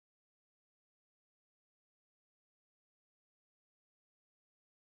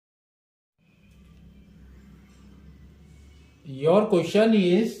Your question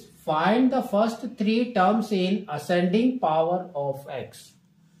is find the first three terms in ascending power of x.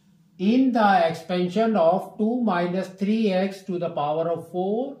 In the expansion of 2 minus 3x to the power of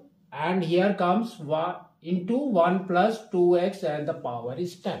 4, and here comes 1 into 1 plus 2x and the power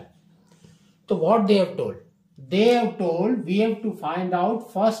is 10. So what they have told? They have told we have to find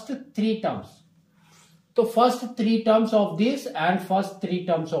out first three terms. So first three terms of this and first three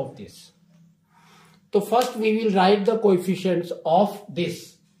terms of this. So first we will write the coefficients of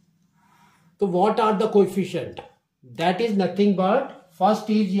this. So what are the coefficient? That is nothing but first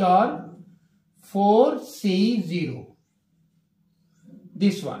is your 4C0.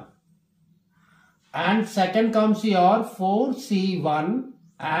 This one. And second comes your 4C1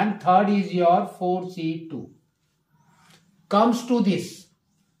 and third is your 4C2. Comes to this.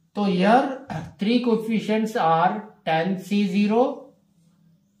 So here three coefficients are 10C0,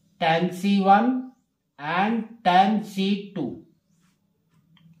 10C1 and 10C2.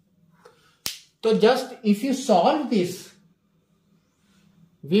 So just if you solve this,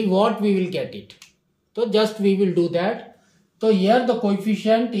 what we will get it. So just we will do that. So here the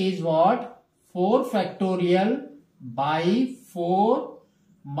coefficient is what? 4 factorial by 4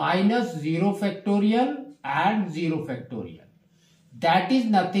 minus 0 factorial and 0 factorial. That is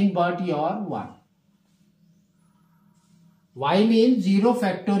nothing but your 1. Y means 0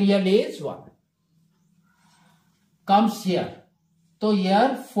 factorial is 1. Comes here. So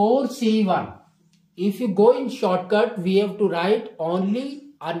here 4C1. If you go in shortcut, we have to write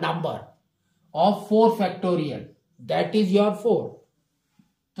only a number of 4 factorial. That is your 4.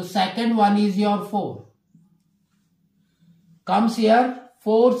 The second one is your 4. Comes here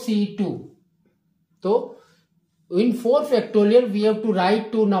 4C2. So in 4 factorial, we have to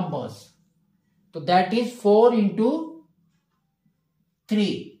write two numbers. So that is 4 into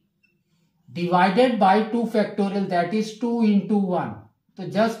 3. Divided by 2 factorial, that is 2 into 1. So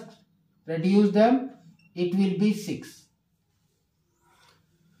just reduce them, it will be 6.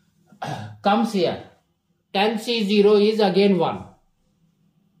 Comes here. 10C0 is again 1.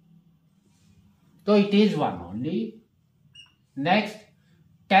 So it is 1 only. Next,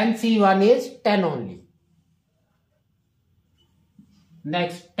 10C1 is 10 only.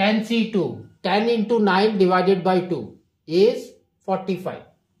 Next, 10C2. 10 into 9 divided by 2 is 45.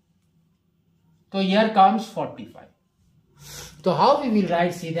 So here comes 45. So how we will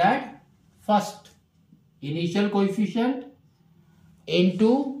write? See that? First, initial coefficient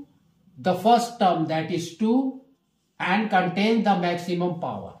into the first term, that is 2, and contains the maximum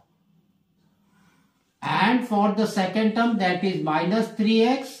power. And for the second term, that is minus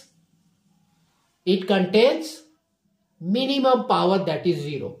 3x, it contains minimum power, that is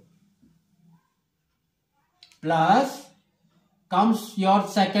 0. Plus comes your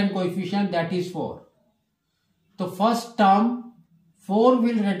second coefficient, that is 4. The first term 4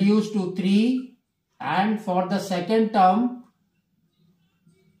 will reduce to 3, and for the second term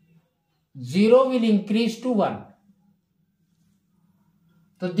 0 will increase to 1.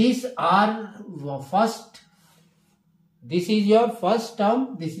 So these are first, this is your first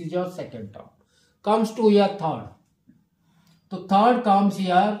term, this is your second term. Comes to your third. So third comes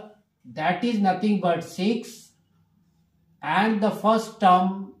here, that is nothing but 6, and the first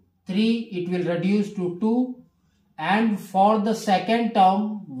term 3, it will reduce to 2, and for the second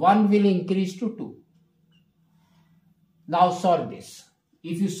term 1 will increase to 2. Now solve this.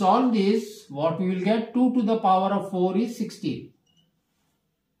 If you solve this, what we will get? 2 to the power of 4 is 16.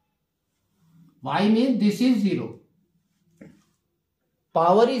 Y means this is 0.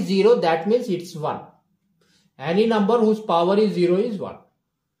 Power is 0, that means it's 1. Any number whose power is 0 is 1.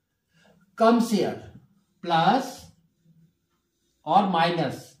 Comes here. Plus or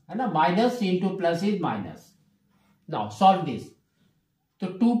minus. And a minus into plus is minus. Now solve this.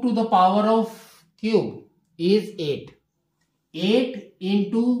 So 2 to the power of cube is 8. 8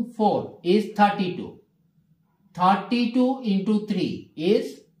 into 4 is 32. 32 into 3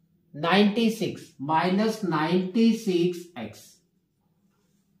 is 96 minus 96x.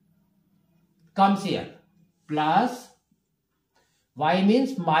 Comes here. Plus, y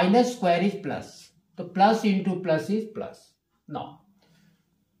means minus square is plus. So plus into plus is plus. Now,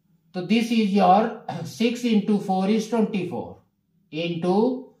 so this is your 6 into 4 is 24.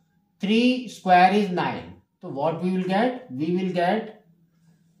 Into 3 square is 9. So what we will get? We will get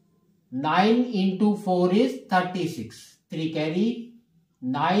 9 into 4 is 36. 3 carry.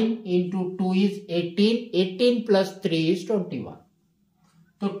 9 into 2 is 18. 18 plus 3 is 21.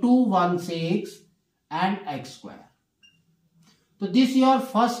 So 216 and x square. So this is your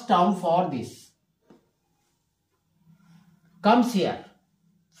first term for this. Comes here.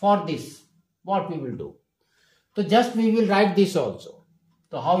 For this, what we will do? So just we will write this also.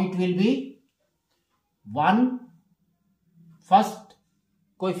 So how it will be? 1, first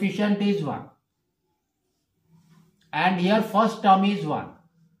coefficient is 1. And here first term is 1.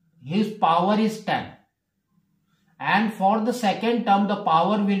 His power is 10. And for the second term the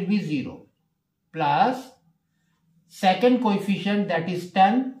power will be 0. Plus second coefficient, that is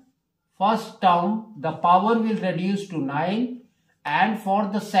 10. First term the power will reduce to 9. And for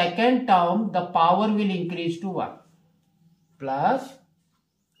the second term the power will increase to 1. Plus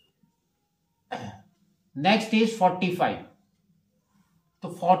next is 45. So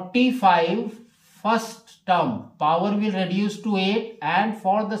 45 first term power will reduce to 8, and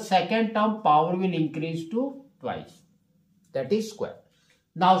for the second term power will increase to twice. That is square.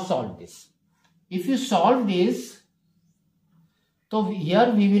 Now solve this. If you solve this, so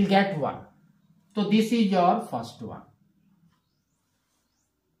here we will get 1. So this is your first one.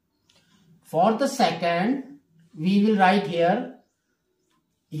 For the second, we will write here.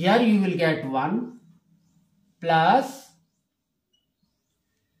 Here you will get 1 plus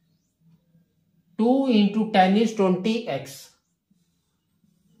 2 into 10 is 20x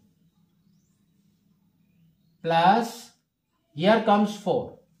plus here comes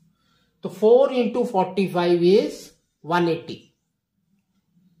 4. So 4 into 45 is 180.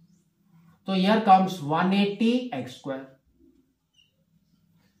 So here comes 180x square.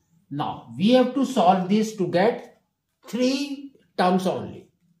 Now we have to solve this to get 3 terms only.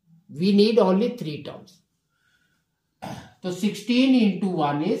 We need only 3 terms. So 16 into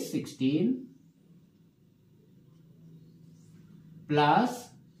 1 is 16 plus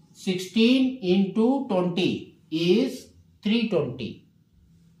 16 into 20 is 320.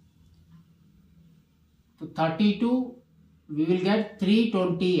 So 32 we will get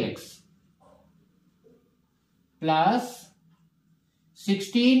 320x plus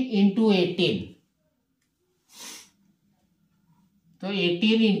 16 into 18. So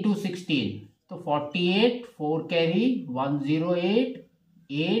 18 into 16. So 48, 4 carry, 108,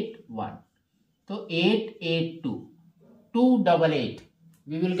 8, 1. So 8, 8, 2. 288.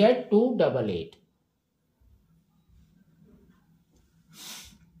 We will get 288.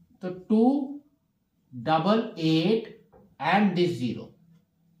 So 288 and this 0.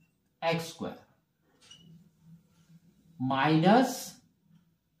 X square. Minus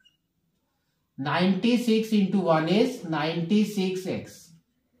 96 into 1 is 96x.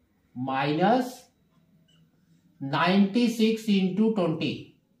 Minus 96 into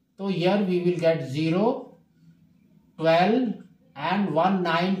 20. So here we will get 0, 12 and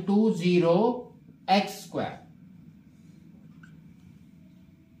 1920 x square.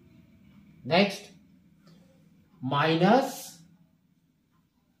 Next, minus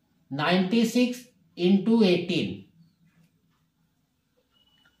 96 into 18.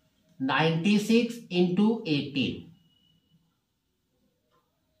 96 into 18.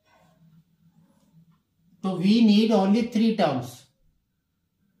 So we need only 3 terms.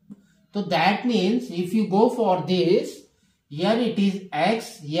 So that means if you go for this, here it is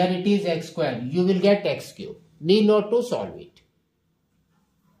x, here it is x square. You will get x cube. Need not to solve it.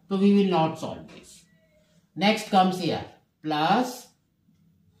 So we will not solve this. Next comes here plus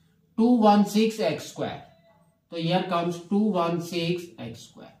 216x square. So here comes 216x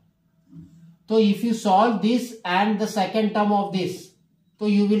square. So if you solve this and the second term of this, so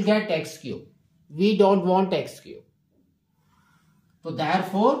you will get x cube. We don't want x cube. So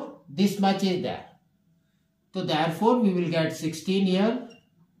therefore this much is there. So therefore we will get 16 here.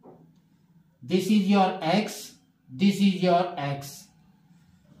 This is your x. This is your x.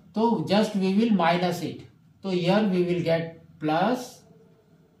 So just we will minus it. So here we will get plus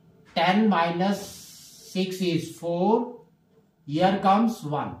 10 minus 6 is 4. Here comes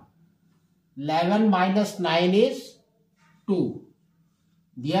 1. 11 minus 9 is 2.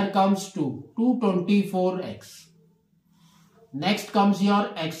 Here comes 2. 224x. Next comes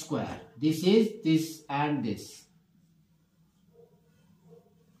your x square. This is this and this.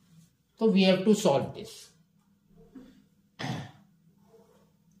 So we have to solve this.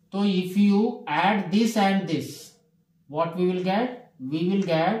 So if you add this and this, what we will get? We will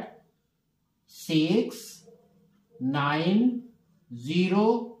get 6, 9,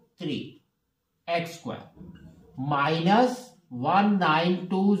 0, 3 x square minus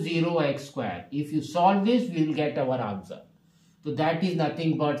 1920 x square. If you solve this, we will get our answer. So that is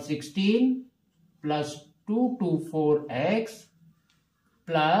nothing but 16 plus 224x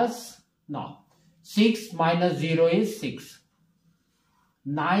plus, no, 6 minus 0 is 6.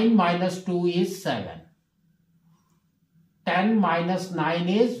 9 minus 2 is 7. 10 minus 9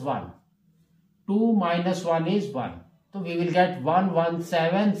 is 1. 2 minus 1 is 1. So we will get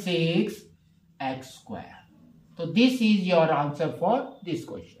 1176 x square. So this is your answer for this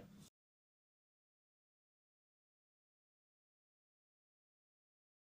question.